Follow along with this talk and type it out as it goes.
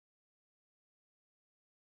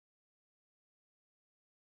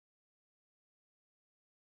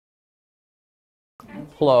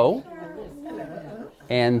Hello,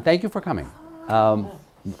 and thank you for coming.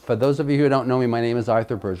 For those of you who don't know me, my name is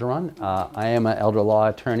Arthur Bergeron. I am an elder law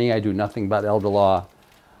attorney. I do nothing but elder law.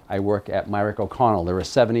 I work at Myrick O'Connell. There are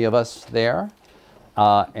 70 of us there,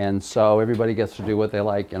 and so everybody gets to do what they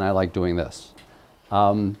like, and I like doing this.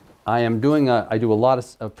 I do a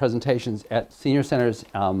lot of presentations at senior centers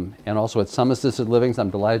and also at some assisted livings. I'm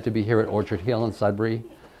delighted to be here at Orchard Hill in Sudbury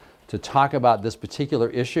to talk about this particular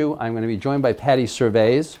issue. I'm going to be joined by Atty.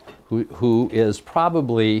 Servaes, who is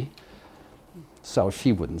probably, so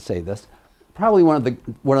she wouldn't say this, probably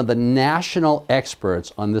one of the national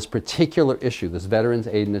experts on this particular issue, this Veterans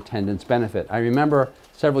Aid and Attendance Benefit. I remember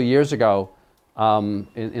several years ago,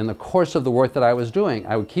 in the course of the work that I was doing,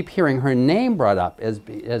 I would keep hearing her name brought up as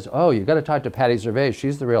oh, you've got to talk to Atty. Servaes,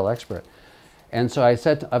 she's the real expert. And so I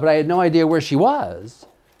said, but I had no idea where she was.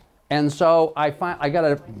 And so I got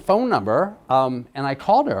a phone number, and I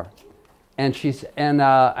called her. And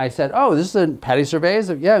I said, oh, this is Atty.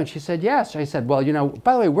 Servaes? Yeah, and she said, yes. I said, well, you know,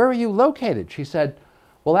 by the way, where are you located? She said,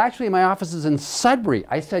 well, actually, my office is in Sudbury.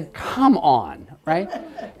 I said, come on, right?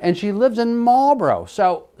 And she lives in Marlborough.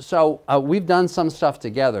 So we've done some stuff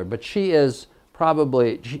together, but she is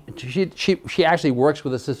probably, she actually works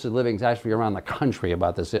with assisted livings actually around the country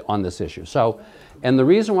about on this issue. So, and the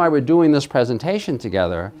reason why we're doing this presentation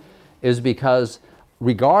together is because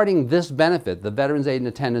regarding this benefit, the Veterans Aid and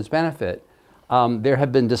Attendance Benefit, there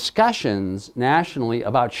have been discussions nationally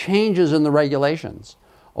about changes in the regulations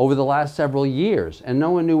over the last several years, and no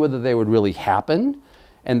one knew whether they would really happen,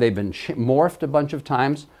 and they've been morphed a bunch of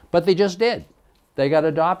times, but they just did. They got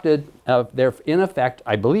adopted. They're in effect,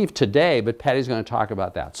 I believe, today, but Patty's going to talk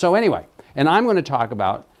about that. So anyway, and I'm going to talk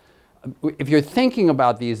about, if you're thinking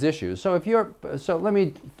about these issues, so let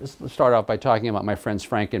me start off by talking about my friends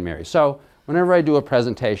Frank and Mary. So whenever I do a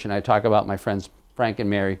presentation, I talk about my friends Frank and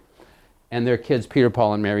Mary and their kids, Peter,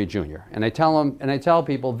 Paul, and Mary Jr. And I tell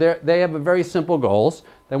people they have very simple goals.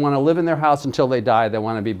 They want to live in their house until they die. They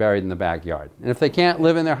want to be buried in the backyard. And if they can't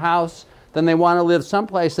live in their house, then they want to live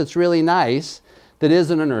someplace that's really nice that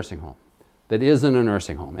isn't a nursing home. That isn't a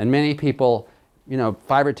nursing home. And many people, you know,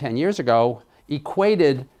 5 or 10 years ago,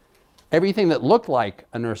 equated everything that looked like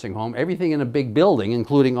a nursing home, everything in a big building,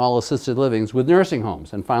 including all assisted livings, with nursing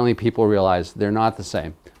homes. And finally people realized they're not the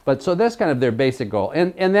same. But so that's kind of their basic goal.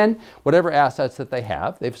 And then whatever assets that they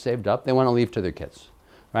have, they've saved up, they want to leave to their kids,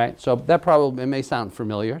 right? So that probably, it may sound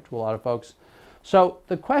familiar to a lot of folks. So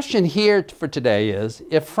the question here for today is,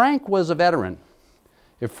 if Frank was a veteran,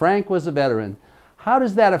 how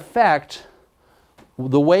does that affect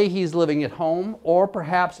the way he's living at home, or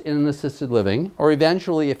perhaps in an assisted living, or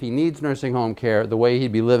eventually, if he needs nursing home care, the way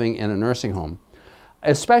he'd be living in a nursing home,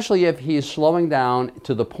 especially if he's slowing down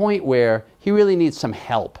to the point where he really needs some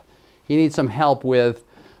help. He needs some help with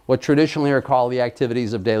what traditionally are called the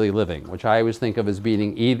activities of daily living, which I always think of as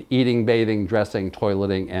being eating, bathing, dressing,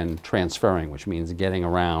 toileting, and transferring, which means getting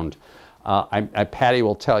around. Patty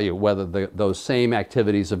will tell you whether those same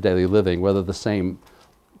activities of daily living, whether the same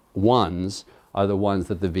ones are the ones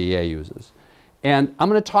that the VA uses. And I'm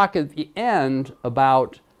going to talk at the end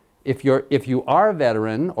about if you are a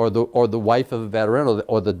veteran, or the wife of a veteran,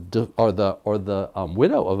 or the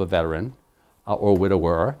widow of a veteran, or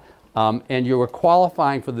widower, and you were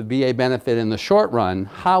qualifying for the VA benefit in the short run,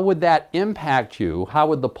 how would that impact you? How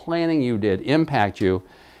would the planning you did impact you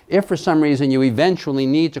if for some reason you eventually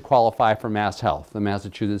need to qualify for Mass Health, the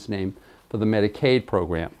Massachusetts name for the Medicaid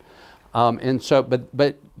program? And so,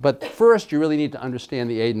 but first you really need to understand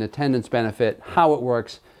the aid and attendance benefit, how it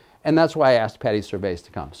works, and that's why I asked Atty. Servaes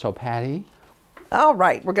to come. So Patty? All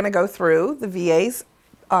right, we're going to go through the VA's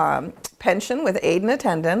pension with aid and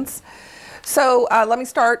attendance. So let me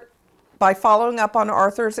start by following up on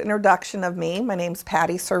Arthur's introduction of me. My name's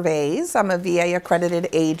Atty. Servaes. I'm a VA accredited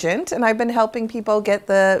agent, and I've been helping people get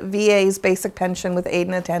the VA's basic pension with aid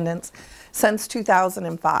and attendance since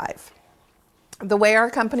 2005. The way our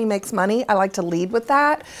company makes money, I like to lead with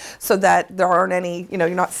that so that there aren't any, you know,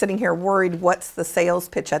 you're not sitting here worried what's the sales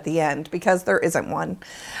pitch at the end, because there isn't one.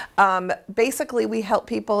 Basically, we help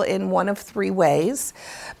people in one of 3 ways.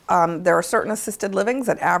 There are certain assisted livings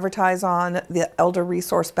that advertise on the Elder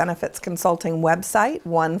Resource Benefits Consulting website,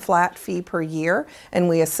 1 flat fee per year, and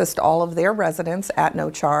we assist all of their residents at no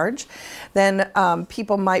charge. Then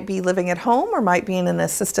people might be living at home or might be in an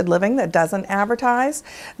assisted living that doesn't advertise.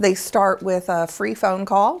 They start with a free phone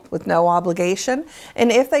call with no obligation, and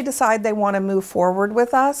if they decide they want to move forward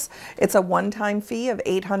with us, it's a one-time fee of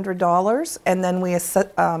 $800, and then we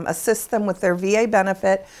assist them with their VA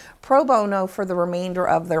benefit pro bono for the remainder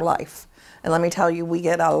of their life. And let me tell you, we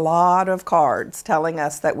get a lot of cards telling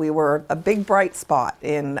us that we were a big bright spot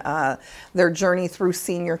in their journey through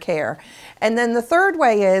senior care. And then the third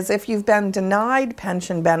way is if you've been denied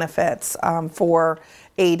pension benefits for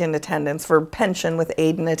aid and attendance, for pension with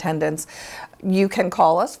aid and attendance, you can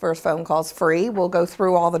call us. First phone call's free. We'll go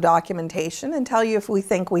through all the documentation and tell you if we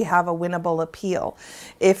think we have a winnable appeal.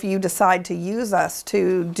 If you decide to use us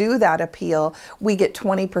to do that appeal, we get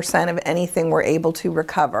 20% of anything we're able to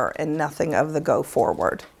recover and nothing of the go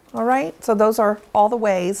forward. All right, so those are all the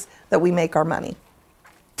ways that we make our money.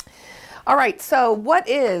 All right, so what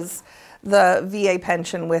is the VA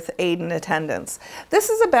pension with aid and attendance?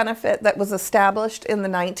 This is a benefit that was established in the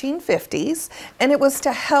 1950s, and it was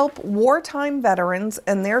to help wartime veterans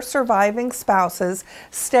and their surviving spouses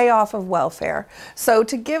stay off of welfare. So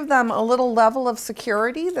to give them a little level of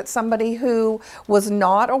security that somebody who was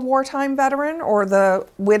not a wartime veteran or the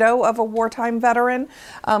widow of a wartime veteran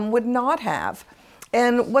would not have.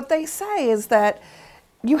 And what they say is that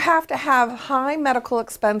you have to have high medical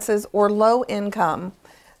expenses or low income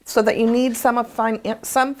so that you need some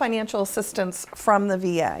financial assistance from the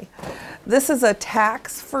VA. This is a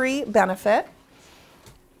tax-free benefit.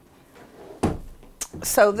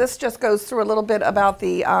 So this just goes through a little bit about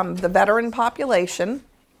the veteran population.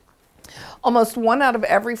 Almost 1 out of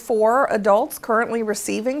every 4 adults currently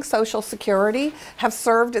receiving Social Security have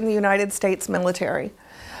served in the United States military.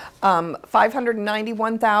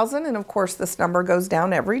 591,000, and of course this number goes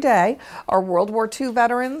down every day, are World War II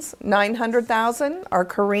veterans. 900,000 are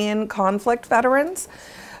Korean conflict veterans.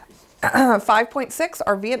 5.6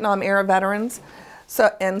 are Vietnam era veterans.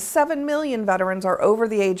 And 7 million veterans are over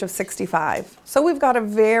the age of 65. So we've got a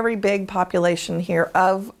very big population here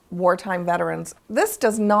of wartime veterans. This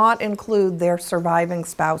does not include their surviving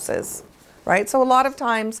spouses, right? So a lot of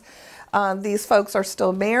times these folks are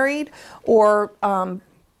still married, or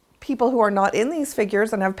people who are not in these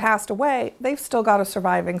figures and have passed away, they've still got a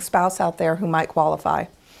surviving spouse out there who might qualify.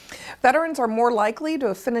 Veterans are more likely to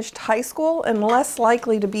have finished high school and less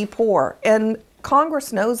likely to be poor. And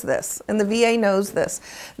Congress knows this, and the VA knows this.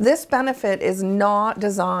 This benefit is not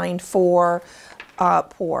designed for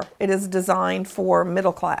poor. It is designed for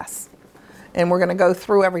middle class. And we're going to go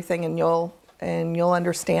through everything, and you'll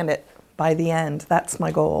understand it by the end. That's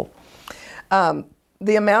my goal.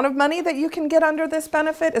 The amount of money that you can get under this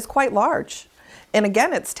benefit is quite large. And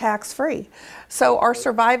again, it's tax-free. So our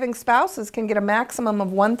surviving spouses can get a maximum of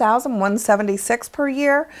 $1,176 per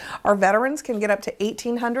year. Our veterans can get up to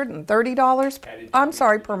 $1,830, I'm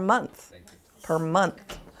sorry, per month. Per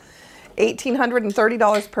month.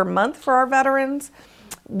 $1,830 per month for our veterans.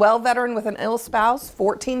 Well veteran with an ill spouse,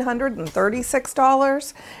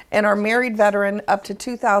 $1,436, and our married veteran up to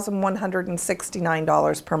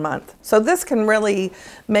 $2,169 per month. So this can really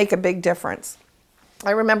make a big difference.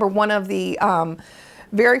 I remember one of the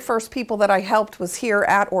very first people that I helped was here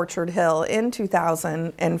at Orchard Hill in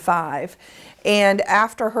 2005. And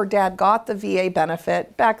after her dad got the VA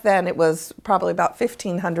benefit, back then it was probably about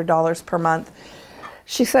 $1,500 per month,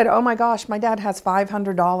 she said, oh my gosh, my dad has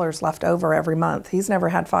 $500 left over every month. He's never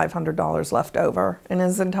had $500 left over in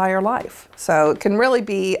his entire life. So it can really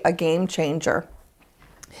be a game changer.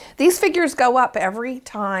 These figures go up every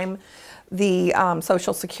time the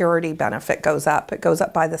Social Security benefit goes up. It goes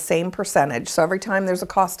up by the same percentage. So every time there's a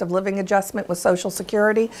cost of living adjustment with Social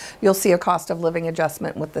Security, you'll see a cost of living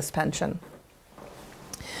adjustment with this pension.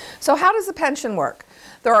 So how does the pension work?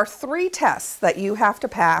 There are 3 tests that you have to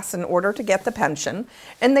pass in order to get the pension,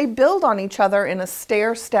 and they build on each other in a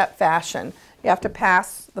stair-step fashion. You have to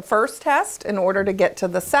pass the first test in order to get to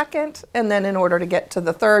the second, and then in order to get to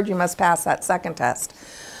the third, you must pass that second test.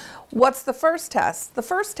 What's the first test? The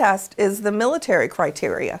first test is the military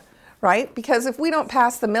criteria, right? Because if we don't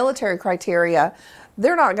pass the military criteria,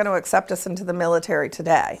 they're not going to accept us into the military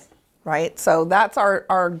today, right? So that's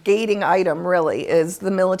our gating item, really, is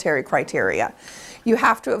the military criteria. You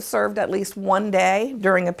have to have served at least 1 day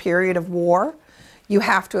during a period of war. You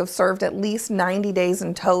have to have served at least 90 days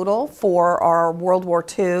in total for our World War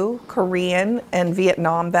II, Korean, and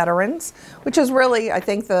Vietnam veterans, which is really, I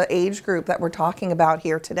think, the age group that we're talking about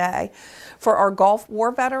here today. For our Gulf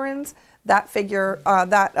War veterans, that figure,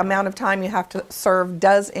 that amount of time you have to serve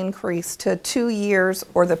does increase to 2 years,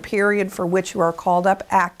 or the period for which you are called up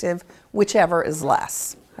active, whichever is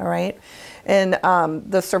less, all right? And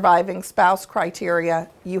the surviving spouse criteria,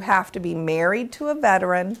 you have to be married to a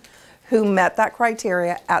veteran who met that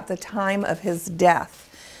criteria at the time of his death.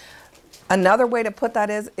 Another way to put that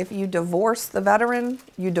is, if you divorce the veteran,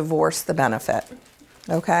 you divorce the benefit,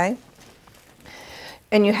 okay?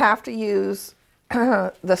 And you have to use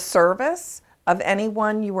the Servaes of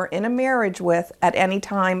anyone you were in a marriage with at any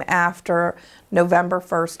time after November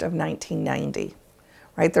 1st of 1990.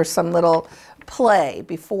 Right? There's some little play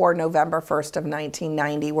before November 1st of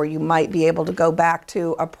 1990 where you might be able to go back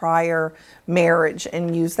to a prior marriage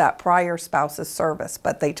and use that prior spouse's service,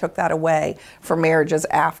 but they took that away for marriages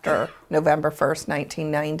after November 1st,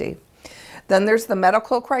 1990. Then there's the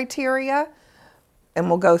medical criteria, and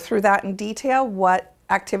we'll go through that in detail, what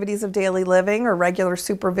activities of daily living or regular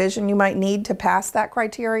supervision you might need to pass that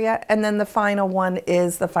criteria. And then the final one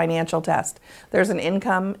is the financial test. There's an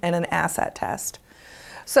income and an asset test.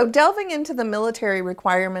 So delving into the military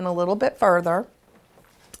requirement a little bit further,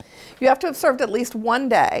 you have to have served at least 1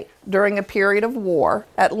 day during a period of war,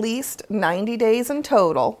 at least 90 days in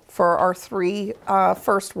total for our three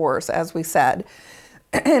first wars, as we said,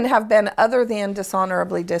 and have been other than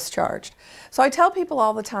dishonorably discharged. So I tell people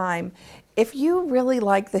all the time, if you really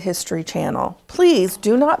like the History Channel, please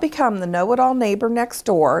do not become the know-it-all neighbor next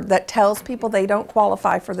door that tells people they don't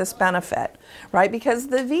qualify for this benefit, right? Because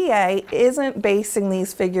the VA isn't basing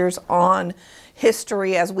these figures on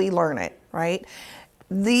history as we learn it, right?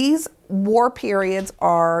 These war periods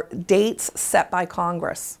are dates set by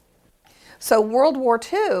Congress. So World War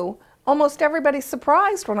II, almost everybody's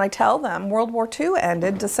surprised when I tell them World War II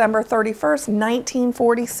ended December 31st,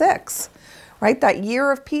 1946. Right? That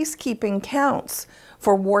year of peacekeeping counts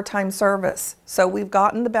for wartime service. So we've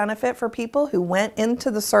gotten the benefit for people who went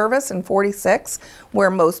into the service in 46,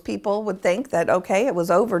 where most people would think that, okay, it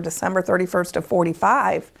was over December 31st of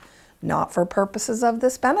 45, not for purposes of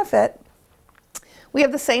this benefit. We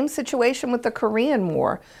have the same situation with the Korean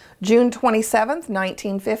War, June 27th,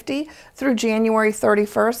 1950 through January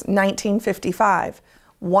 31st, 1955.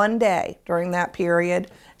 1 day during that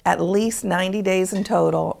period, at least 90 days in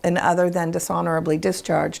total, and other than dishonorably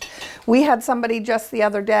discharged. We had somebody just the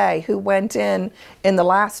other day who went in the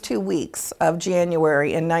last 2 weeks of January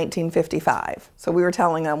in 1955. So we were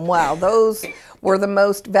telling them, wow, those were the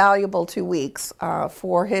most valuable 2 weeks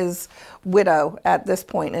for his widow at this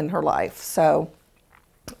point in her life. So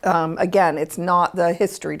again, it's not the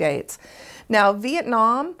history dates. Now,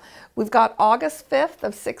 Vietnam, we've got August 5th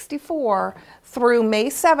of 64 through May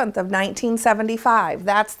 7th of 1975.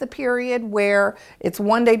 That's the period where it's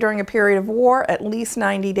 1 day during a period of war, at least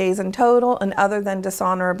 90 days in total, and other than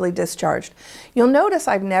dishonorably discharged. You'll notice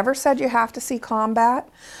I've never said you have to see combat.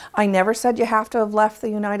 I never said you have to have left the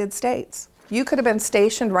United States. You could have been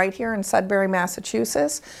stationed right here in Sudbury,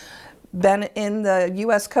 Massachusetts, been in the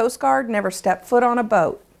U.S. Coast Guard, never stepped foot on a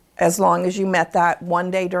boat, as long as you met that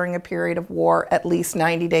 1 day during a period of war, at least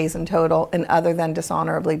 90 days in total, and other than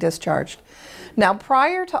dishonorably discharged. Now,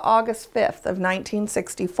 prior to August 5th of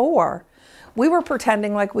 1964, we were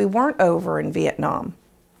pretending like we weren't over in Vietnam,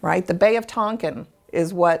 right? The Bay of Tonkin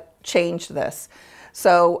is what changed this.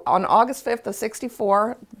 So on August 5th of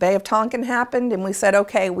 64, Bay of Tonkin happened, and we said,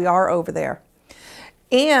 okay, we are over there.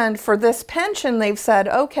 And for this pension, they've said,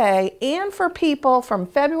 okay, and for people from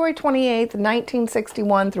February 28th,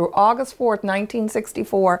 1961 through August 4th,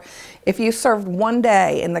 1964, if you served 1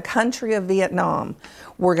 day in the country of Vietnam,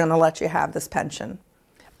 we're going to let you have this pension.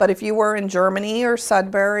 But if you were in Germany or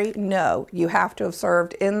Sudbury, no, you have to have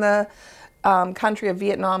served in the country of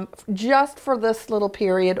Vietnam just for this little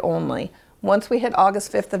period only. Once we hit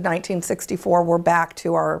August 5th of 1964, we're back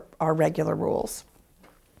to our regular rules.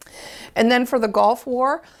 And then for the Gulf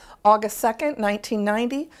War, August 2nd,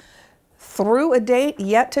 1990, through a date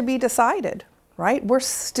yet to be decided, right? We're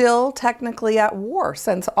still technically at war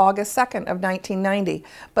since August 2nd of 1990,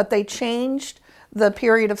 but they changed the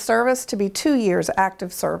period of service to be 2 years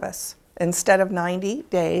active service instead of 90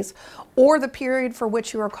 days, or the period for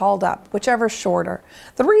which you were called up, whichever is shorter.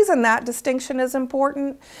 The reason that distinction is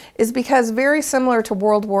important is because, very similar to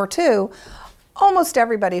World War II, almost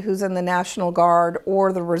everybody who's in the National Guard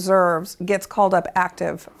or the reserves gets called up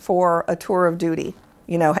active for a tour of duty,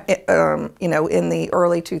 in the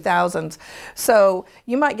early 2000s. So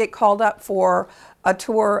you might get called up for a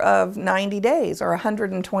tour of 90 days or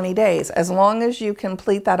 120 days. As long as you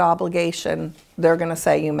complete that obligation, they're going to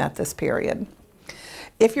say you met this period.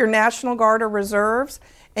 If you're National Guard or reserves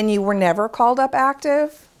and you were never called up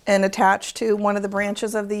active and attached to one of the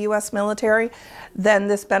branches of the U.S. military, then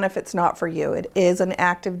this benefit's not for you. It is an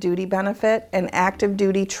active duty benefit, and active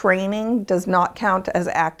duty training does not count as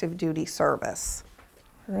active duty service.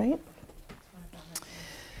 All right?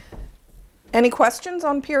 Any questions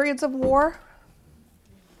on periods of war?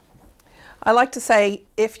 I like to say,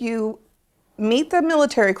 if you meet the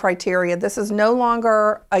military criteria, this is no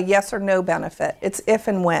longer a yes or no benefit. It's if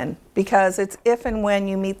and when, because it's if and when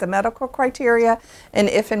you meet the medical criteria and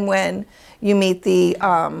if and when you meet the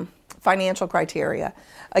financial criteria.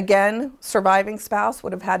 Again, surviving spouse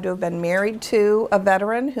would have had to have been married to a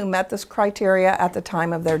veteran who met this criteria at the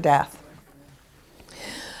time of their death.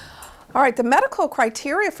 All right, the medical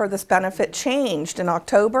criteria for this benefit changed in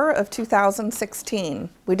October of 2016.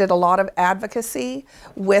 We did a lot of advocacy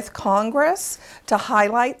with Congress to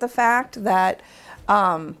highlight the fact that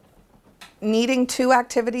needing 2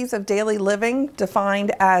 activities of daily living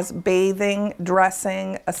defined as bathing,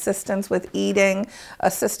 dressing, assistance with eating,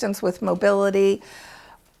 assistance with mobility,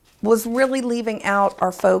 was really leaving out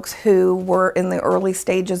our folks who were in the early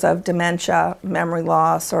stages of dementia, memory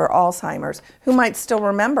loss, or Alzheimer's, who might still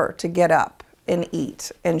remember to get up and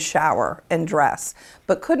eat and shower and dress,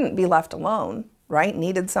 but couldn't be left alone, right?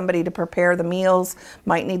 Needed somebody to prepare the meals,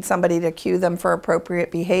 might need somebody to cue them for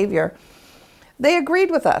appropriate behavior. They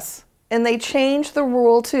agreed with us, and they changed the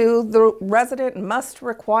rule to the resident must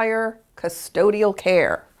require custodial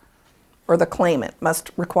care, or the claimant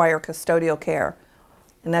must require custodial care.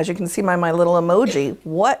 And as you can see by my little emoji,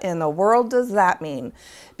 what in the world does that mean?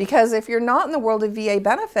 Because if you're not in the world of VA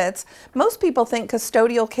benefits, most people think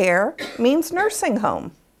custodial care means nursing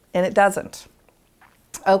home, and it doesn't.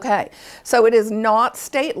 Okay, so it is not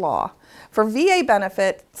state law. For VA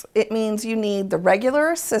benefits, it means you need the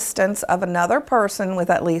regular assistance of another person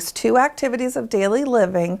with at least 2 activities of daily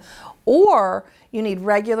living, or you need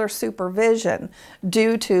regular supervision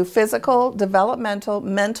due to physical, developmental,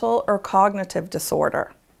 mental, or cognitive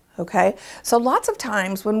disorder. Okay? So lots of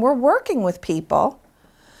times when we're working with people,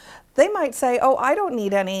 they might say, "Oh, I don't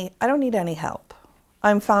need any help.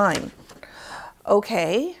 I'm fine."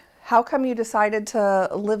 Okay, how come you decided to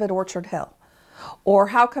live at Orchard Hill? Or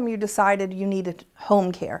how come you decided you needed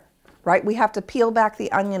home care? Right? We have to peel back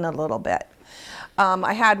the onion a little bit.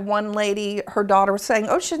 I had one lady, her daughter was saying,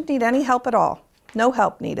 "Oh, she didn't need any help at all. No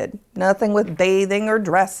help needed. Nothing with bathing or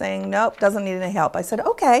dressing. Nope, doesn't need any help." I said,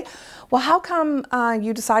 "Okay, well, how come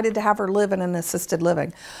you decided to have her live in an assisted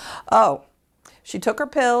living?" "Oh, she took her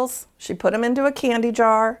pills, she put them into a candy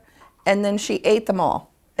jar, and then she ate them all.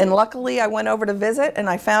 And luckily, I went over to visit, and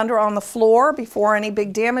I found her on the floor before any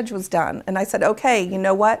big damage was done." And I said, "Okay, you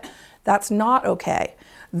know what? That's not okay.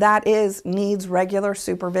 That needs regular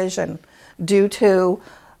supervision due to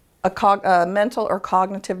a mental or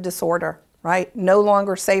cognitive disorder." Right? No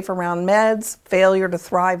longer safe around meds, failure to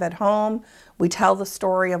thrive at home. We tell the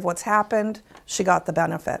story of what's happened. She got the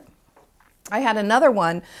benefit. I had another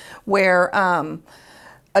one where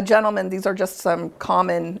a gentleman, these are just some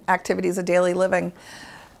common activities of daily living.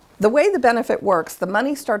 The way the benefit works, the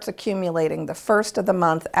money starts accumulating the first of the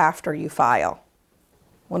month after you file.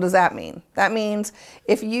 What does that mean? That means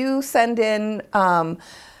if you send in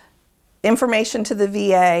information to the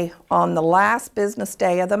VA on the last business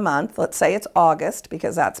day of the month, let's say it's August,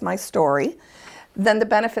 because that's my story, then the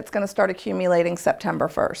benefit's going to start accumulating September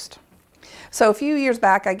 1st. So a few years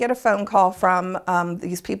back, I get a phone call from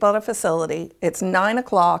these people at a facility. It's 9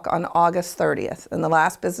 o'clock on August 30th, and the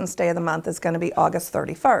last business day of the month is going to be August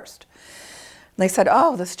 31st. And they said,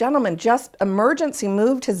 "Oh, this gentleman just emergency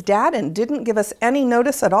moved his dad and didn't give us any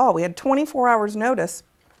notice at all. We had 24 hours notice.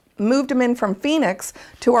 Moved him in from Phoenix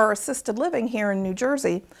to our assisted living here in New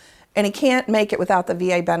Jersey, and he can't make it without the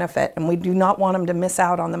VA benefit, and we do not want him to miss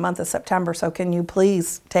out on the month of September, so can you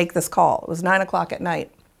please take this call?" It was 9 o'clock at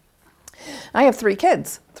night. I have 3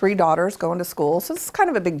 kids, 3 daughters going to school, so it's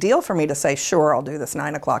kind of a big deal for me to say, "Sure, I'll do this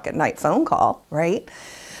 9 o'clock at night phone call," right?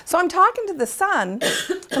 So I'm talking to the son.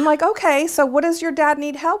 I'm like, "Okay, so what does your dad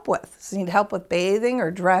need help with? Does he need help with bathing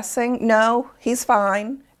or dressing?" "No, he's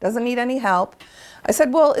fine. Doesn't need any help." I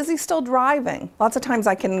said, "Well, is he still driving?" Lots of times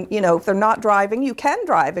I can, if they're not driving, you can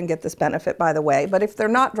drive and get this benefit, by the way. But if they're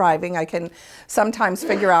not driving, I can sometimes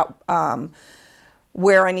figure out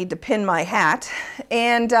where I need to pin my hat.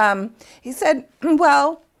 And he said,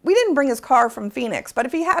 "Well, we didn't bring his car from Phoenix, but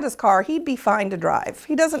if he had his car, he'd be fine to drive.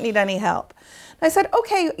 He doesn't need any help." I said,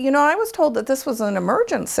 "Okay, I was told that this was an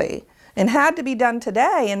emergency and had to be done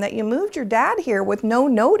today, and that you moved your dad here with no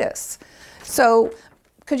notice. So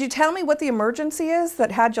could you tell me what the emergency is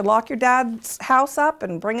that had you lock your dad's house up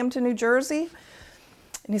and bring him to New Jersey?"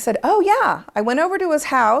 And he said, "Oh yeah, I went over to his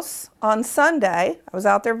house on Sunday. I was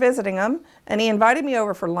out there visiting him, and he invited me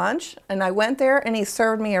over for lunch, and I went there and he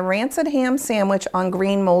served me a rancid ham sandwich on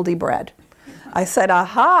green moldy bread." I said,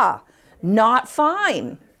 "Aha, not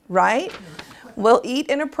fine, right? We'll eat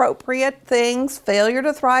inappropriate things, failure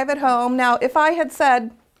to thrive at home." Now, if I had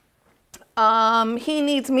said, he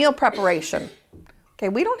needs meal preparation. Okay,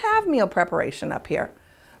 we don't have meal preparation up here.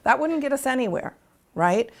 That wouldn't get us anywhere,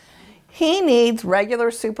 right? He needs regular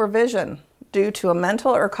supervision due to a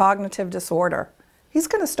mental or cognitive disorder. He's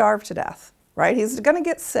going to starve to death, right? He's going to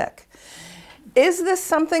get sick. Is this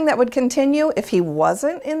something that would continue if he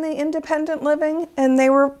wasn't in the independent living and they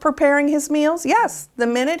were preparing his meals? Yes. The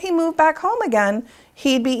minute he moved back home again,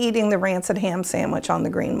 he'd be eating the rancid ham sandwich on the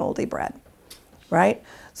green moldy bread, right?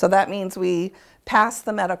 So that means we pass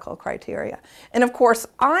the medical criteria. And of course,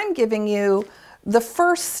 I'm giving you the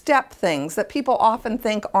first step things that people often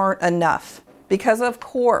think aren't enough. Because of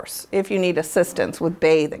course, if you need assistance with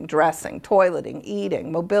bathing, dressing, toileting, eating,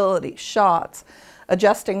 mobility, shots,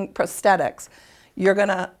 adjusting prosthetics, you're going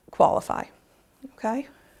to qualify, okay,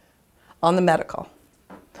 on the medical.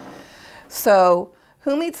 So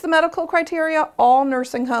who meets the medical criteria? All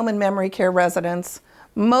nursing home and memory care residents,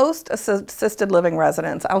 most assisted living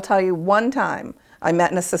residents. I'll tell you, one time I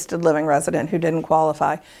met an assisted living resident who didn't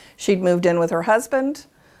qualify. She'd moved in with her husband.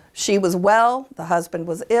 She was well. The husband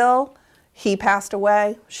was ill. He passed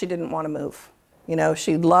away. She didn't want to move. You know,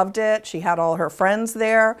 she loved it. She had all her friends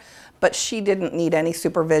there, but she didn't need any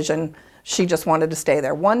supervision. She just wanted to stay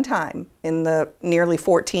there. One time in the nearly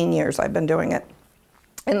 14 years I've been doing it.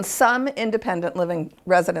 And some independent living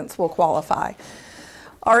residents will qualify.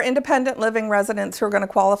 Our independent living residents who are going to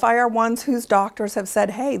qualify are ones whose doctors have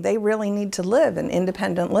said, hey, they really need to live in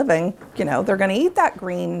independent living. You know, they're going to eat that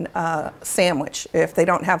green sandwich if they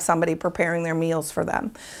don't have somebody preparing their meals for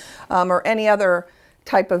them. Or any other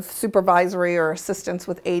type of supervisory or assistance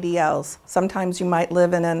with ADLs. Sometimes you might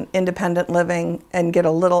live in an independent living and get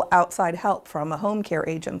a little outside help from a home care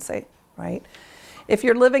agency, right? If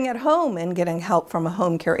you're living at home and getting help from a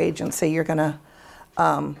home care agency, you're going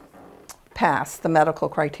to pass the medical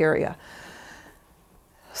criteria.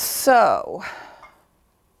 So,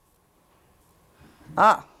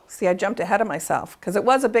 see, I jumped ahead of myself because it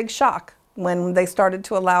was a big shock when they started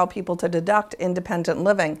to allow people to deduct independent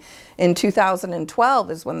living. In 2012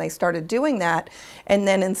 is when they started doing that. And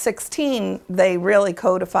then in 16, they really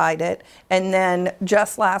codified it. And then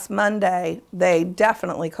just last Monday, they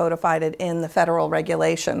definitely codified it in the federal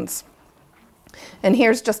regulations. And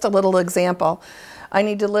here's just a little example. I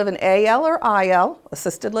need to live in AL or IL,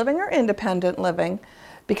 assisted living or independent living,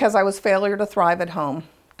 because I was failure to thrive at home.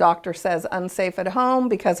 Doctor says unsafe at home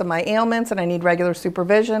because of my ailments and I need regular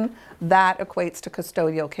supervision. That equates to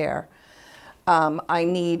custodial care. I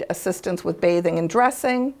need assistance with bathing and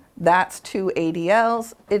dressing. That's 2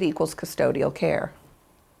 ADLs. It equals custodial care.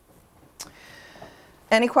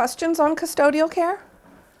 Any questions on custodial care?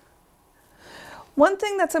 One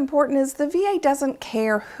thing that's important is the VA doesn't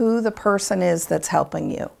care who the person is that's helping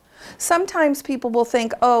you. Sometimes people will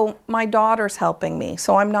think, oh, my daughter's helping me,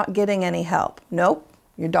 so I'm not getting any help. Nope.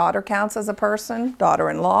 Your daughter counts as a person,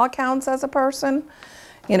 daughter-in-law counts as a person,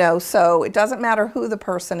 you know, so it doesn't matter who the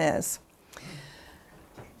person is.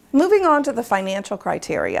 Moving on to the financial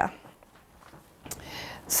criteria.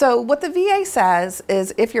 So what the VA says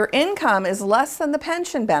is if your income is less than the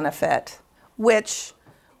pension benefit, which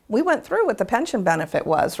we went through what the pension benefit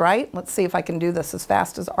was, right? Let's see if I can do this as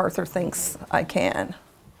fast as Arthur thinks I can.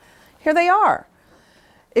 Here they are.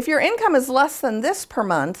 If your income is less than this per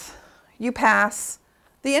month, you pass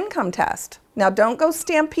the income test. Now don't go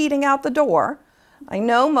stampeding out the door. I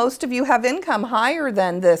know most of you have income higher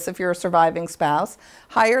than this if you're a surviving spouse,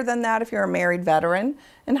 higher than that if you're a married veteran,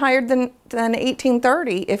 and higher than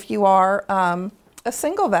 1830 if you are a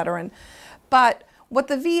single veteran. But what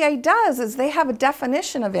the VA does is they have a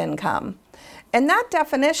definition of income. And that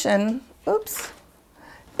definition,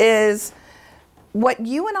 is what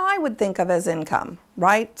you and I would think of as income,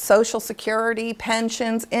 right? Social Security,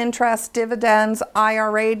 pensions, interest, dividends,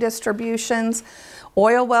 IRA distributions,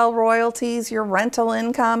 oil well royalties, your rental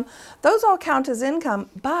income, those all count as income,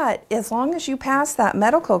 but as long as you pass that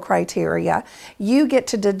medical criteria, you get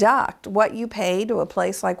to deduct what you pay to a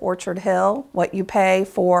place like Orchard Hill, what you pay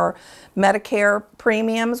for Medicare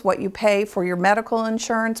premiums, what you pay for your medical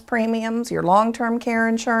insurance premiums, your long-term care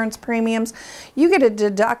insurance premiums. You get to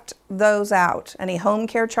deduct those out, any home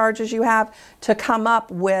care charges you have, to come up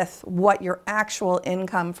with what your actual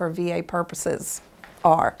income for VA purposes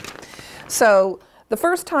are. So the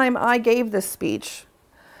first time I gave this speech,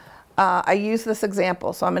 I used this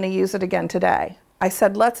example, so I'm going to use it again today. I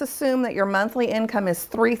said, let's assume that your monthly income is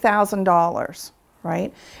 $3,000,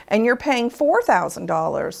 right? And you're paying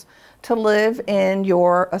 $4,000 to live in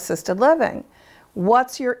your assisted living.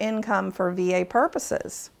 What's your income for VA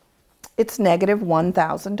purposes? It's negative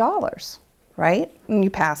 $1,000, right? And you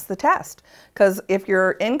pass the test. Because if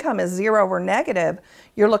your income is 0 or negative,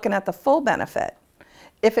 you're looking at the full benefit.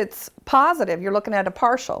 If it's positive, you're looking at a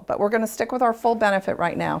partial, but we're going to stick with our full benefit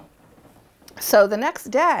right now. So the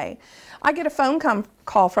next day, I get a phone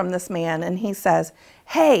call from this man, and he says,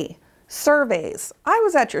 hey, Servaes, I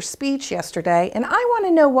was at your speech yesterday, and I want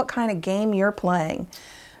to know what kind of game you're playing.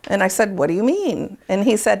 And I said, what do you mean? And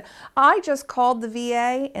he said, I just called the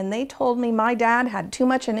VA and they told me my dad had too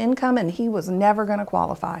much in income and he was never going to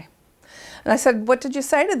qualify. And I said, what did you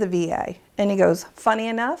say to the VA? And he goes, funny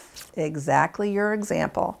enough, exactly your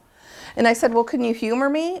example. And I said, well, can you humor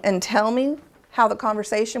me and tell me how the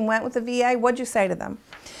conversation went with the VA? What'd you say to them?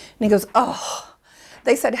 And he goes, oh,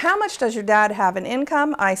 they said, how much does your dad have in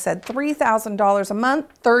income? I said, $3,000 a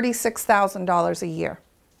month, $36,000 a year.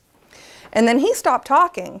 And then he stopped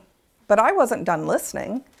talking, but I wasn't done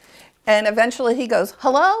listening. And eventually he goes,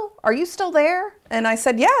 hello, are you still there? And I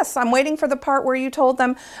said, yes, I'm waiting for the part where you told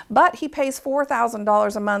them, but he pays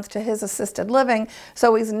 $4,000 a month to his assisted living,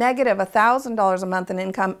 so he's negative $1,000 a month in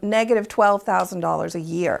income, negative $12,000 a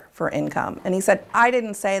year for income. And he said, I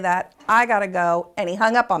didn't say that, I gotta go, and he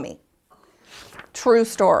hung up on me. True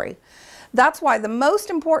story. That's why the most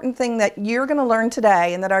important thing that you're going to learn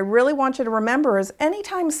today and that I really want you to remember is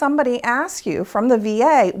anytime somebody asks you from the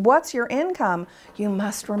VA, what's your income? You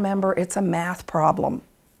must remember it's a math problem,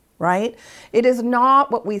 right? It is not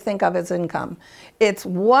what we think of as income. It's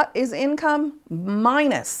what is income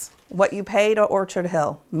minus what you pay to Orchard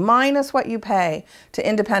Hill, minus what you pay to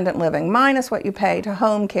independent living, minus what you pay to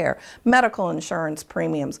home care, medical insurance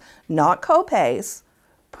premiums, not co-pays,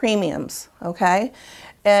 premiums, okay?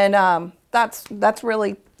 And that's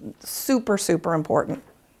really super, super important.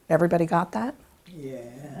 Everybody got that?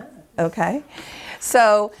 Yeah. Okay.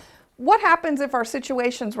 So what happens if our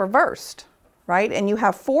situation's reversed, right? And you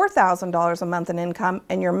have $4,000 a month in income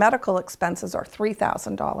and your medical expenses are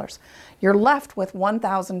 $3,000. You're left with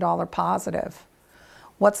 $1,000 positive.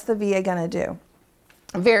 What's the VA gonna do?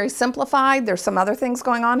 Very simplified, there's some other things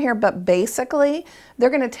going on here, but basically they're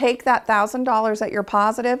going to take that $1,000 that you're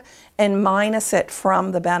positive and minus it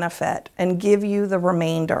from the benefit and give you the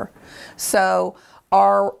remainder. So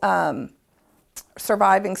our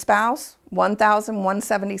surviving spouse,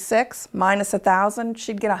 $1,176 minus $1,000,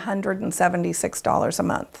 she'd get $176 a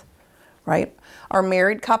month, right? Our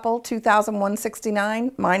married couple,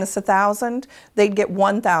 $2,169 minus $1,000, they'd get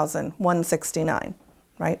 $1,169.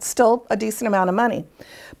 Right? Still a decent amount of money.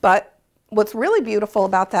 But what's really beautiful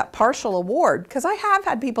about that partial award, because I have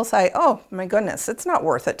had people say, oh my goodness, it's not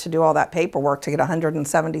worth it to do all that paperwork to get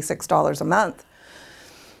 $176 a month.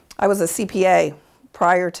 I was a CPA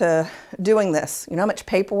prior to doing this. You know how much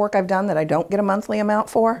paperwork I've done that I don't get a monthly amount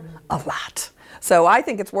for? A lot. So I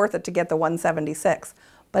think it's worth it to get the $176.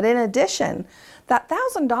 But in addition, that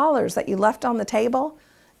 $1,000 that you left on the table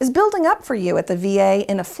is building up for you at the VA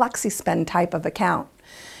in a flexi-spend type of account.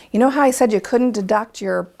 You know how I said you couldn't deduct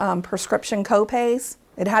your prescription copays?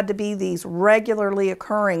 It had to be these regularly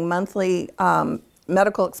occurring monthly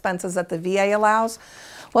medical expenses that the VA allows.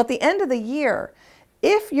 Well, at the end of the year,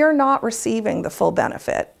 if you're not receiving the full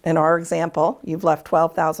benefit, in our example, you've left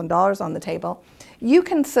 $12,000 on the table, you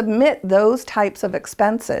can submit those types of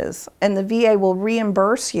expenses and the VA will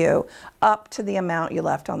reimburse you up to the amount you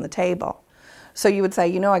left on the table. So you would say,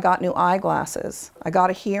 you know, I got new eyeglasses, I got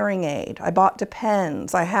a hearing aid, I bought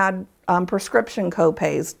Depends, I had prescription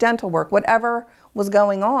copays, dental work, whatever was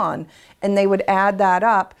going on, and they would add that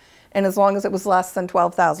up, and as long as it was less than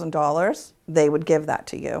 $12,000, they would give that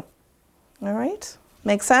to you. All right,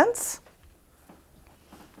 make sense?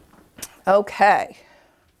 Okay,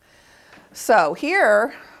 so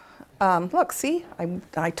here, look, see,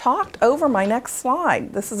 I talked over my next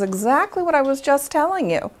slide. This is exactly what I was just telling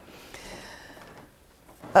you.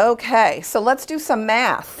 Okay, so let's do some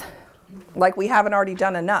math, like we haven't already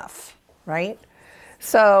done enough, right?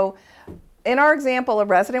 So in our example, a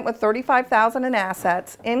resident with $35,000 in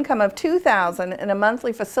assets, income of $2,000, and a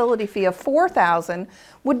monthly facility fee of $4,000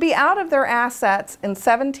 would be out of their assets in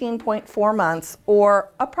 17.4 months, or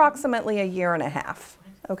approximately a year and a half,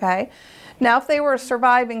 okay? Now, if they were a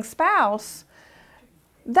surviving spouse,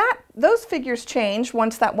 those figures change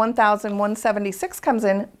once that 1,176 comes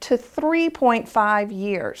in to 3.5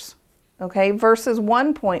 years, okay, versus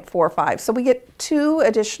 1.45. So we get 2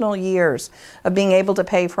 additional years of being able to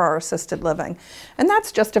pay for our assisted living. And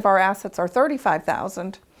that's just if our assets are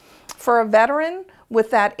 $35,000. For a veteran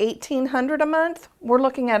with that $1,800 a month, we're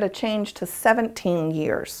looking at a change to 17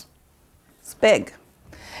 years. It's big.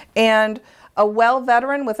 And a well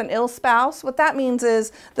veteran with an ill spouse, what that means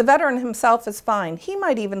is the veteran himself is fine. He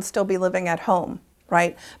might even still be living at home,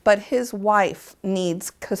 right? But his wife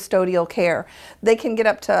needs custodial care. They can get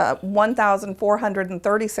up to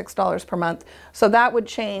 $1,436 per month. So that would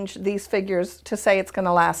change these figures to say it's going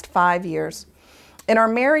to last 5 years. In our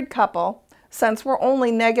married couple, since we're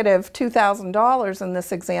only negative $2,000 in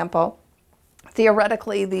this example,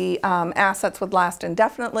 theoretically, the assets would last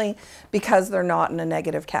indefinitely because they're not in a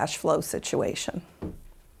negative cash flow situation.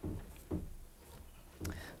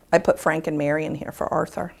 I put Frank and Mary in here for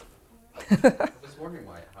Arthur. I was wondering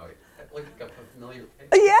why, how it looked like a familiar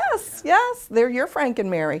picture. Yes, yes, they're your Frank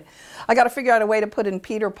and Mary. I got to figure out a way to put in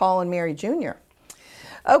Peter, Paul, and Mary Jr.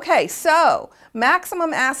 Okay, so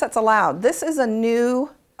maximum assets allowed. This is a new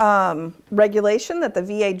regulation that the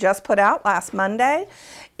VA just put out last Monday,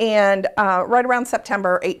 and right around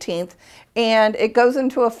September 18th, and it goes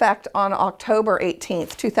into effect on October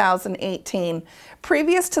 18th, 2018.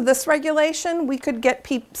 Previous to this regulation, we could get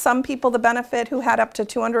some people the benefit who had up to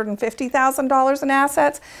 $250,000 in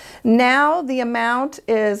assets. Now the amount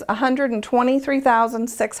is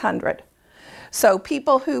 $123,600. So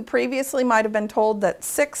people who previously might have been told that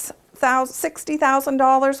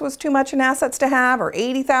 $60,000 was too much in assets to have, or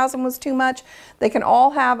 $80,000 was too much, they can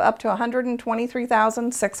all have up to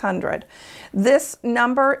 $123,600. This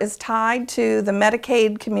number is tied to the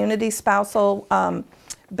Medicaid community spousal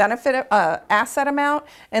benefit asset amount,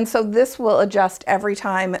 and so this will adjust every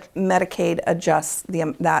time Medicaid adjusts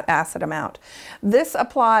that asset amount. This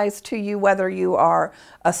applies to you whether you are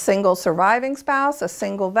a single surviving spouse, a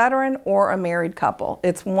single veteran, or a married couple.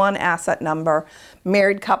 It's one asset number.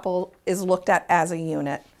 Married couple is looked at as a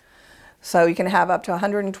unit. So you can have up to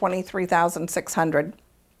 $123,600.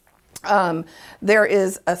 There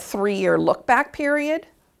is a 3-year look-back period.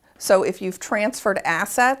 So if you've transferred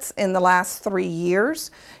assets in the last 3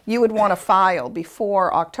 years, you would want to file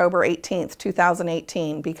before October 18th,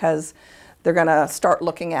 2018, because they're going to start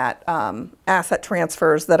looking at asset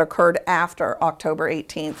transfers that occurred after October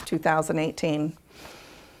 18th, 2018.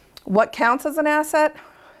 What counts as an asset?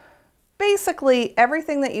 Basically,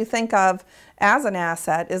 everything that you think of as an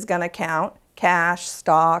asset is going to count. Cash,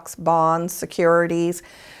 stocks, bonds, securities,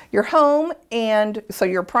 your home, and so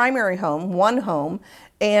your primary home, one home,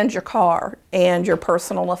 and your car and your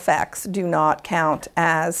personal effects do not count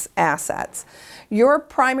as assets. Your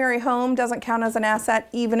primary home doesn't count as an asset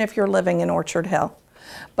even if you're living in Orchard Hill.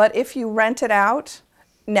 But if you rent it out,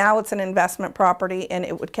 now it's an investment property and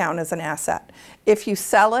it would count as an asset. If you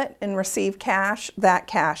sell it and receive cash, that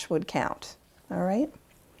cash would count. All right?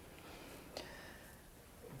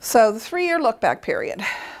 So the 3-year look-back period.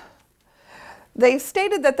 They've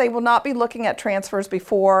stated that they will not be looking at transfers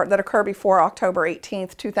that occur before October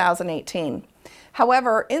 18th, 2018.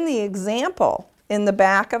 However, in the example in the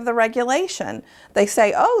back of the regulation, they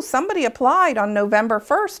say, oh, somebody applied on November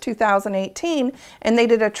 1st, 2018, and they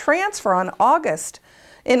did a transfer in August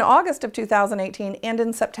of 2018 and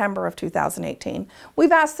in September of 2018.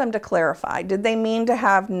 We've asked them to clarify. Did they mean to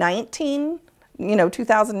have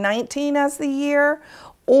 2019 as the year,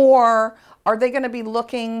 or are they going to be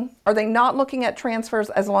are they not looking at transfers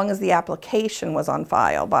as long as the application was on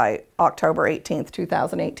file by October 18th,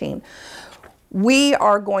 2018? We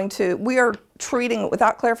are treating it,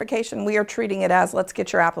 without clarification, we are treating it as, let's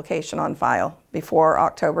get your application on file before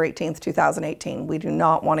October 18th, 2018. We do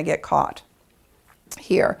not want to get caught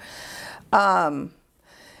here.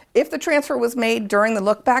 If the transfer was made during the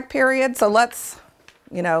look-back period, so let's,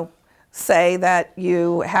 say that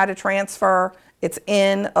you had a transfer, it's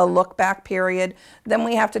in a look-back period, then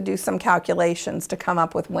we have to do some calculations to come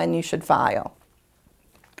up with when you should file.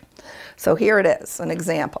 So here it is, an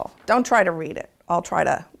example. Don't try to read it. I'll try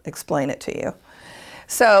to explain it to you.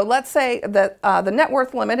 So let's say that the net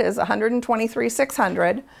worth limit is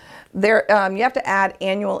 $123,600. You have to add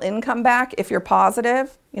annual income back if you're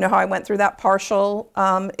positive. You know how I went through that partial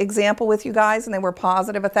example with you guys and they were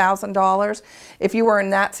positive $1,000? If you were in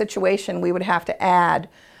that situation, we would have to add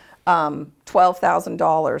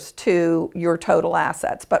 $12,000 to your total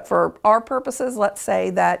assets. But for our purposes, let's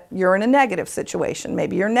say that you're in a negative situation.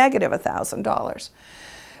 Maybe you're negative $1,000.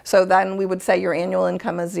 So then we would say your annual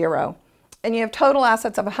income is 0. And you have total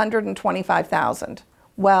assets of $125,000.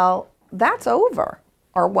 Well, that's over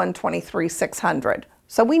our $123,600.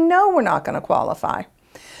 So we know we're not going to qualify.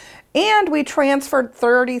 And we transferred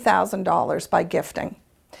 $30,000 by gifting.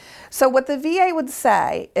 So what the VA would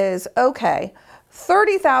say is, okay,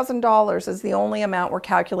 $30,000 is the only amount we're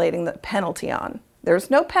calculating the penalty on. There's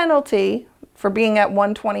no penalty for being at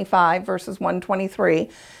 125 versus 123.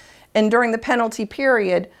 And during the penalty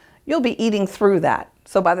period, you'll be eating through that.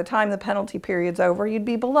 So by the time the penalty period's over, you'd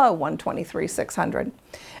be below 123,600.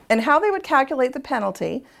 And how they would calculate the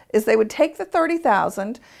penalty is they would take the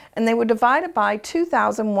 $30,000 and they would divide it by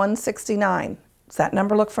 2,169. Does that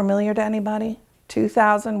number look familiar to anybody?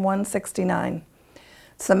 2,169.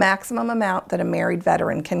 It's the maximum amount that a married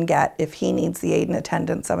veteran can get if he needs the aid and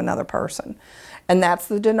attendance of another person. And that's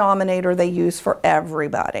the denominator they use for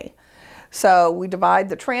everybody. So we divide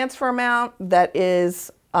the transfer amount that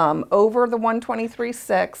is over the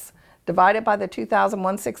 123,600, divided by the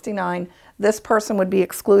 2,169. This person would be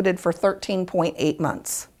excluded for 13.8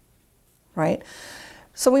 months. right?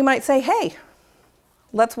 So we might say, hey,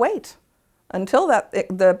 let's wait until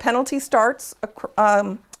the penalty starts,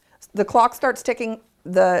 the clock starts ticking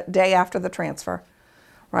the day after the transfer,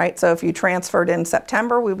 right? So if you transferred in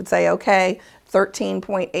September, we would say, okay,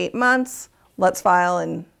 13.8 months, let's file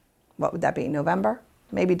in, what would that be, November?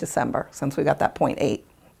 Maybe December, since we got that 0.8.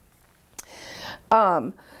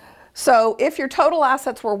 So if your total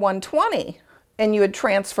assets were 120 and you had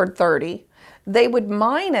transferred 30, they would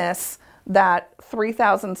minus that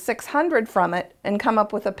 3,600 from it and come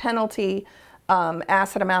up with a penalty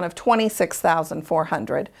asset amount of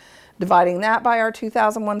 26,400. Dividing that by our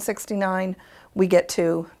 2,169, we get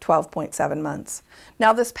to 12.7 months.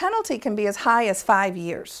 Now this penalty can be as high as 5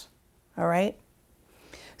 years, all right?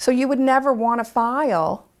 So you would never want to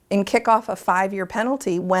file and kick off a 5-year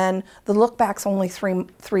penalty when the look back's only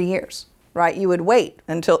three years, right? You would wait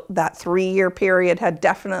until that 3-year period had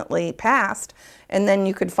definitely passed, and then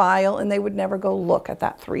you could file and they would never go look at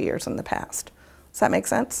that 3 years in the past. Does that make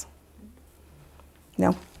sense?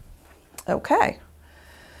 No? Okay.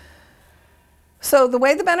 So the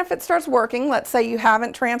way the benefit starts working, let's say you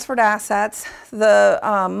haven't transferred assets, the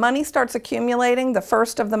money starts accumulating the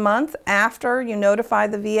first of the month after you notify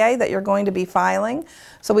the VA that you're going to be filing.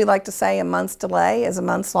 So we like to say a month's delay is a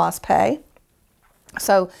month's lost pay.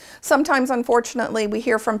 So sometimes, unfortunately, we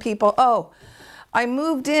hear from people, oh, I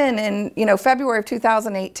moved in February of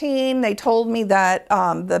 2018. They told me that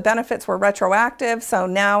the benefits were retroactive, so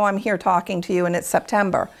now I'm here talking to you and it's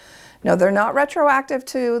September. No, they're not retroactive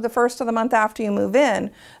to the first of the month after you move in.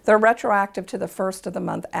 They're retroactive to the first of the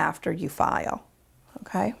month after you file,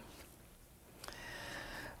 okay?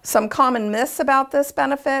 Some common myths about this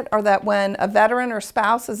benefit are that when a veteran or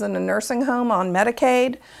spouse is in a nursing home on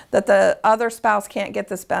Medicaid, that the other spouse can't get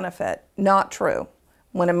this benefit. Not true.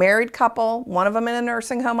 When a married couple, one of them in a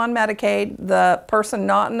nursing home on Medicaid, the person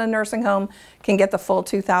not in a nursing home can get the full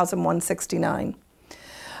 2,169.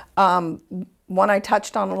 One I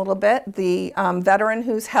touched on a little bit, the veteran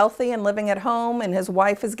who's healthy and living at home and his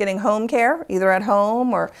wife is getting home care, either at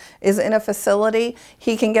home or is in a facility,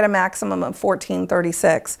 he can get a maximum of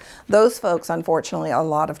 1,436. Those folks, unfortunately, a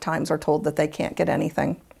lot of times are told that they can't get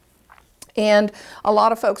anything. And a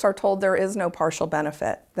lot of folks are told there is no partial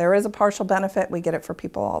benefit. There is a partial benefit. We get it for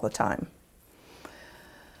people all the time.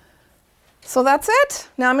 So that's it.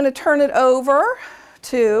 Now I'm going to turn it over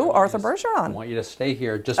to Arthur Bergeron. I want you to stay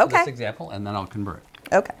here just for this example, and then I'll convert.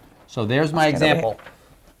 Okay. So there's my example.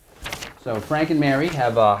 So Frank and Mary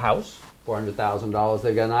have a house, $400,000.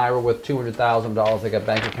 They've got an IRA with $200,000. They got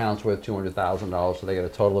bank accounts worth $200,000, so they get a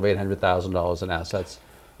total of $800,000 in assets.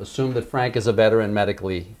 Assume that Frank is a veteran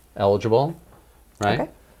medically eligible, right?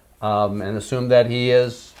 Okay. And assume that he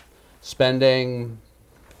is spending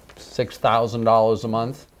 $6,000 a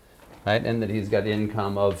month, right? And that he's got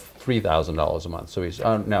income of $3,000 a month. So he's,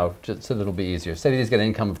 no, just so that it'll be easier. Say that he's got an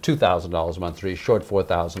income of $2,000 a month, so he's short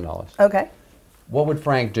 $4,000. Okay. What would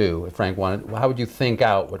Frank do if Frank wanted, how would you think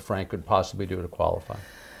out what Frank could possibly do to qualify?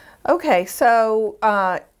 Okay, so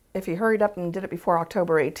if he hurried up and did it before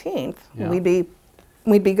October 18th,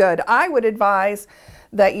 we'd be good. I would advise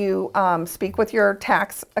that you speak with your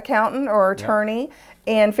tax accountant or attorney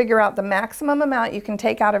and figure out the maximum amount you can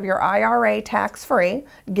take out of your IRA tax-free,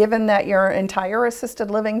 given that your entire assisted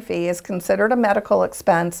living fee is considered a medical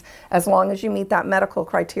expense as long as you meet that medical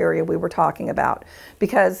criteria we were talking about.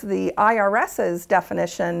 Because the IRS's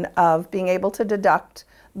definition of being able to deduct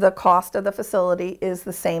the cost of the facility is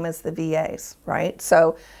the same as the VA's, right?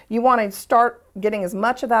 So you want to start getting as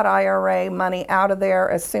much of that IRA money out of there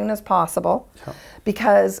as soon as possible,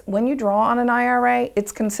 because when you draw on an IRA,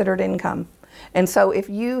 it's considered income. And so if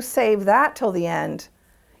you save that till the end,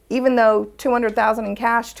 even though $200,000 in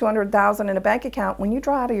cash, $200,000 in a bank account, when you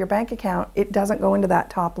draw out of your bank account, it doesn't go into that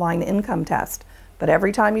top line income test. But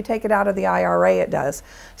every time you take it out of the IRA, it does.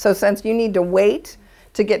 So since you need to wait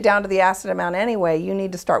to get down to the asset amount anyway, you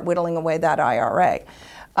need to start whittling away that IRA.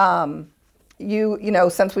 You know,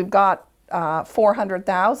 since we've got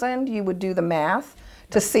 400,000, you would do the math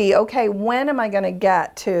to see, okay, when am I going to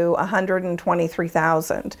get to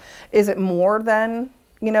 123,000? Is it more than,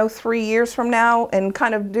 3 years from now? And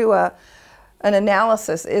kind of do an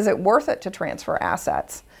analysis. Is it worth it to transfer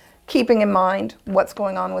assets? Keeping in mind what's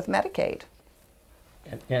going on with Medicaid.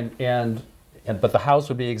 But the house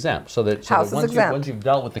would be exempt, so that once you've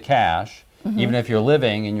dealt with the cash, even if you're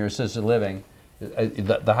living in your assisted living,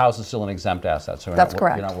 the house is still an exempt asset. So That's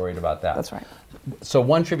correct. You're not worried about that. That's right. So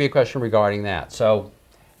one trivia question regarding that. So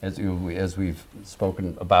as we've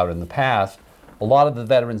spoken about in the past, a lot of the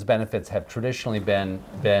veterans' benefits have traditionally been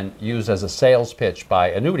used as a sales pitch by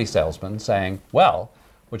annuity salesmen saying, well,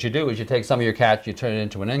 what you do is you take some of your cash, you turn it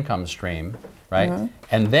into an income stream, right?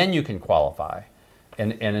 And then you can qualify.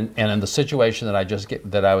 And in the situation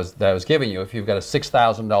that I was giving you, if you've got a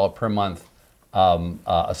 $6,000 per month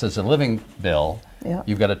assisted living bill,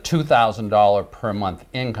 you've got a $2,000 per month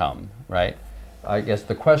income, right? I guess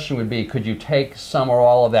the question would be, could you take some or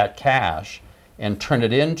all of that cash and turn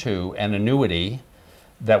it into an annuity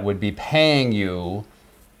that would be paying you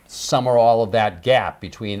some or all of that gap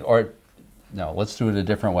between, or no, let's do it a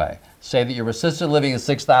different way. Say that your assisted living is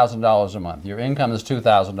 $6,000 a month, your income is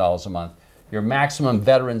 $2,000 a month, your maximum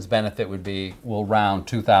veterans benefit will round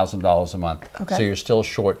 $2,000 a month, so you're still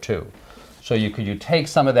short $2,000. So could you take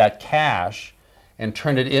some of that cash and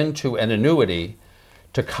turn it into an annuity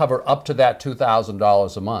to cover up to that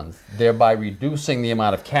 $2,000 a month, thereby reducing the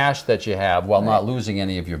amount of cash that you have while not losing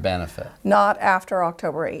any of your benefit? Not after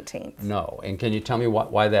October 18th. No. And can you tell me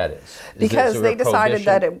why that is? Because they decided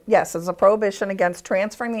that, yes, it's a prohibition against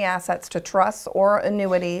transferring the assets to trusts or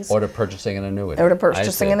annuities. Or to purchasing an annuity. Or to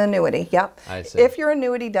purchasing an annuity, yep. I see. If your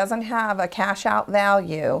annuity doesn't have a cash out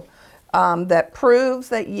value that proves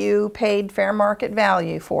that you paid fair market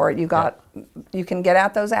value for it, you can get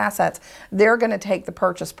at those assets, they're going to take the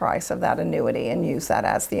purchase price of that annuity and use that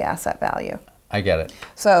as the asset value. I get it.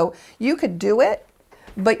 So you could do it,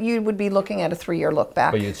 but you would be looking at a 3-year look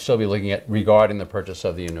back. But you'd still be looking at regarding the purchase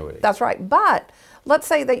of the annuity. That's right. But let's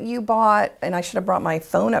say that you bought, and I should have brought my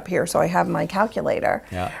phone up here so I have my calculator,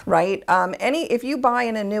 right? If you buy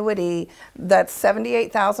an annuity that's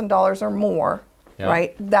 $78,000 or more,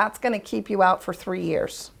 right, that's going to keep you out for 3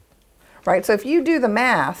 years. Right, so if you do the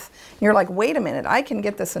math, you're like, wait a minute, I can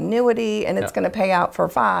get this annuity and it's going to pay out for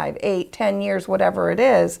 5, 8, 10 years, whatever it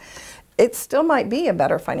is. It still might be a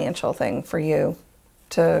better financial thing for you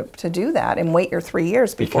to do that and wait your 3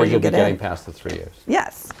 years before you get in. Because you'll be getting past the 3 years.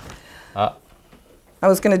 Yes. I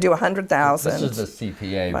was going to do 100,000. This is the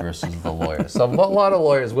CPA versus the lawyer. So a lot of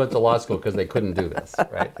lawyers went to law school because they couldn't do this,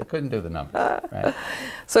 right? They couldn't do the numbers, right?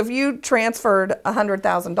 So if you transferred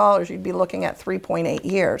 $100,000, you'd be looking at 3.8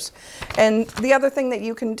 years. And the other thing that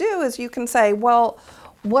you can do is you can say, well,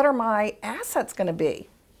 what are my assets going to be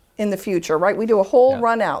in the future, right? We do a whole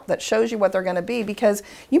run out that shows you what they're going to be, because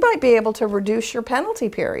you might be able to reduce your penalty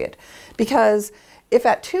period. Because if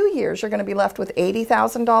at 2 years you're going to be left with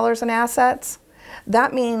 $80,000 in assets,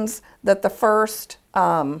 that means that the first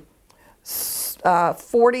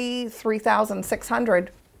 $43,600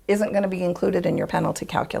 isn't going to be included in your penalty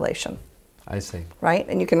calculation. I see. Right?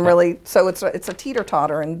 And you can really, so it's a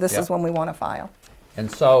teeter-totter, and this is when we want to file.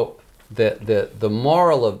 And so the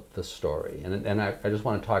moral of the story, and I just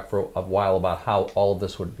want to talk for a while about how all of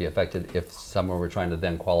this would be affected if someone were trying to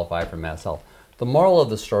then qualify for Mass Health. The moral of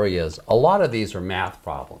the story is a lot of these are math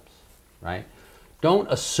problems, right?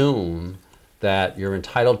 Don't assume that you're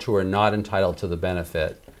entitled to or not entitled to the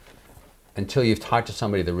benefit until you've talked to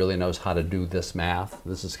somebody that really knows how to do this math.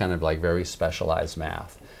 This is kind of like very specialized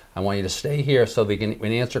math. I want you to stay here so we can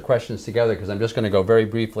answer questions together, because I'm just going to go very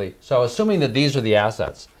briefly. So assuming that these are the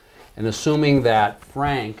assets, and assuming that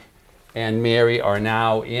Frank and Mary are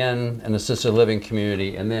now in an assisted living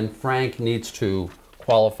community, and then Frank needs to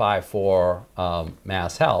qualify for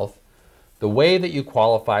Mass Health, the way that you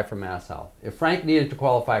qualify for Mass Health, if Frank needed to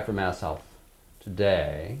qualify for Mass Health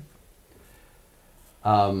today,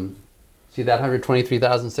 see that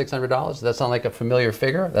 $123,600? Does that sound like a familiar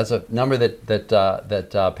figure? That's a number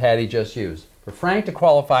that Patty just used. For Frank to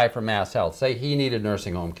qualify for Mass Health, say he needed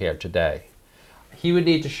nursing home care today, he would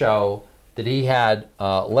need to show that he had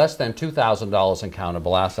less than $2,000 in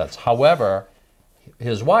countable assets. However,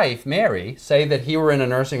 his wife, Mary, say that he were in a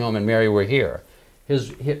nursing home and Mary were here.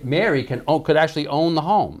 Mary could actually own the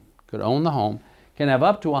home, can have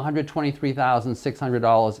up to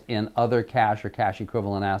 $123,600 in other cash or cash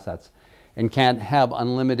equivalent assets, and can have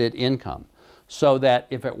unlimited income. So that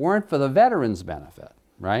if it weren't for the veterans benefit,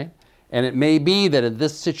 right? And it may be that in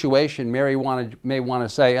this situation, Mary may want to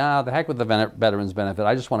say, the heck with the veterans benefit,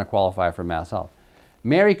 I just want to qualify for Mass Health.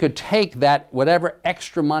 Mary could take that, whatever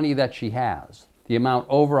extra money that she has, the amount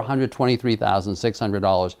over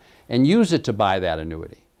 $123,600, and use it to buy that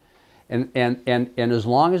annuity. And as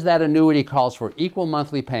long as that annuity calls for equal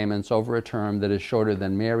monthly payments over a term that is shorter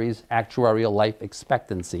than Mary's actuarial life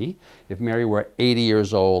expectancy, if Mary were 80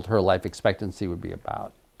 years old, her life expectancy would be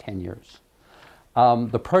about 10 years.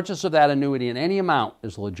 The purchase of that annuity in any amount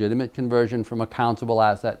is a legitimate conversion from a countable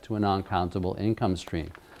asset to a non-countable income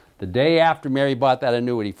stream. The day after Mary bought that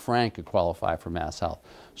annuity, Frank could qualify for Mass Health.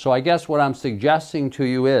 So I guess what I'm suggesting to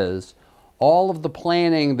you is all of the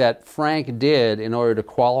planning that Frank did in order to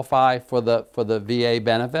qualify for the VA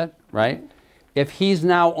benefit, right? If he's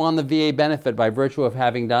now on the VA benefit by virtue of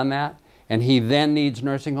having done that, and he then needs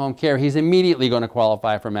nursing home care, he's immediately going to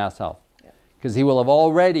qualify for Mass Health. Because he will have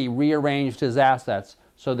already rearranged his assets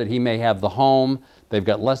so that he may have the home. They've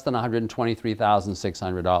got less than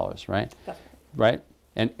 $123,600, right? Definitely. Right?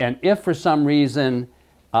 And if for some reason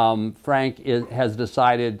Frank has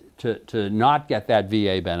decided to not get that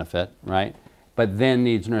VA benefit, right, but then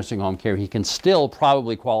needs nursing home care, he can still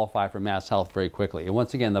probably qualify for Mass Health very quickly. And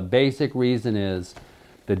once again, the basic reason is,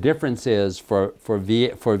 the difference is for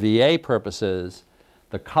VA purposes,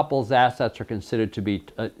 the couple's assets are considered to be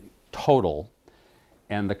total,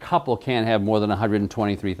 and the couple can't have more than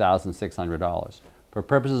 $123,600. For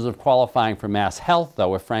purposes of qualifying for Mass Health,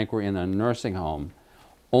 though, if Frank were in a nursing home,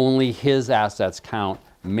 only his assets count.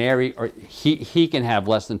 Mary, or he can have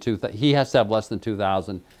less than he has to have less than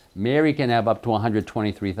 $2,000. Mary can have up to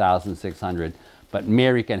 $123,600, but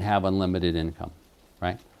Mary can have unlimited income,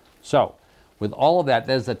 right? So, with all of that,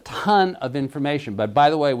 there's a ton of information. But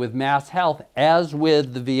by the way, with Mass Health, as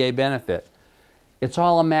with the VA benefit, it's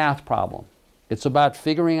all a math problem. It's about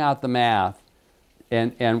figuring out the math.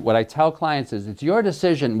 And what I tell clients is, it's your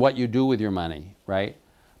decision what you do with your money, right?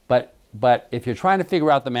 But if you're trying to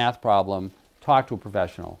figure out the math problem, talk to a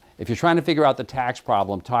professional. If you're trying to figure out the tax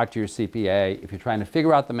problem, talk to your CPA. If you're trying to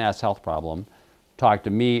figure out the Mass Health problem, talk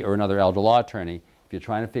to me or another elder law attorney. If you're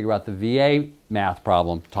trying to figure out the VA math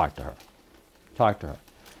problem, talk to her. Talk to her.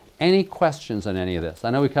 Any questions on any of this?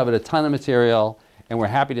 I know we covered a ton of material, and we're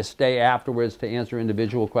happy to stay afterwards to answer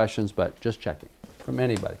individual questions, but just checking from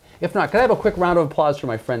anybody. If not, can I have a quick round of applause for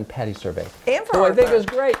my friend Patty Servaes? And for Arthur. I think it was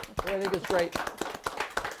great. I think it's great.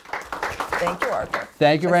 Thank you, Arthur.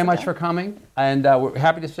 Thank you very much for coming, and we're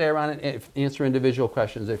happy to stay around and answer individual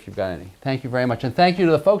questions if you've got any. Thank you very much, and thank you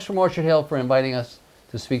to the folks from Orchard Hill for inviting us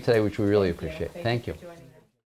to speak today, which we really appreciate. Thank you. For joining.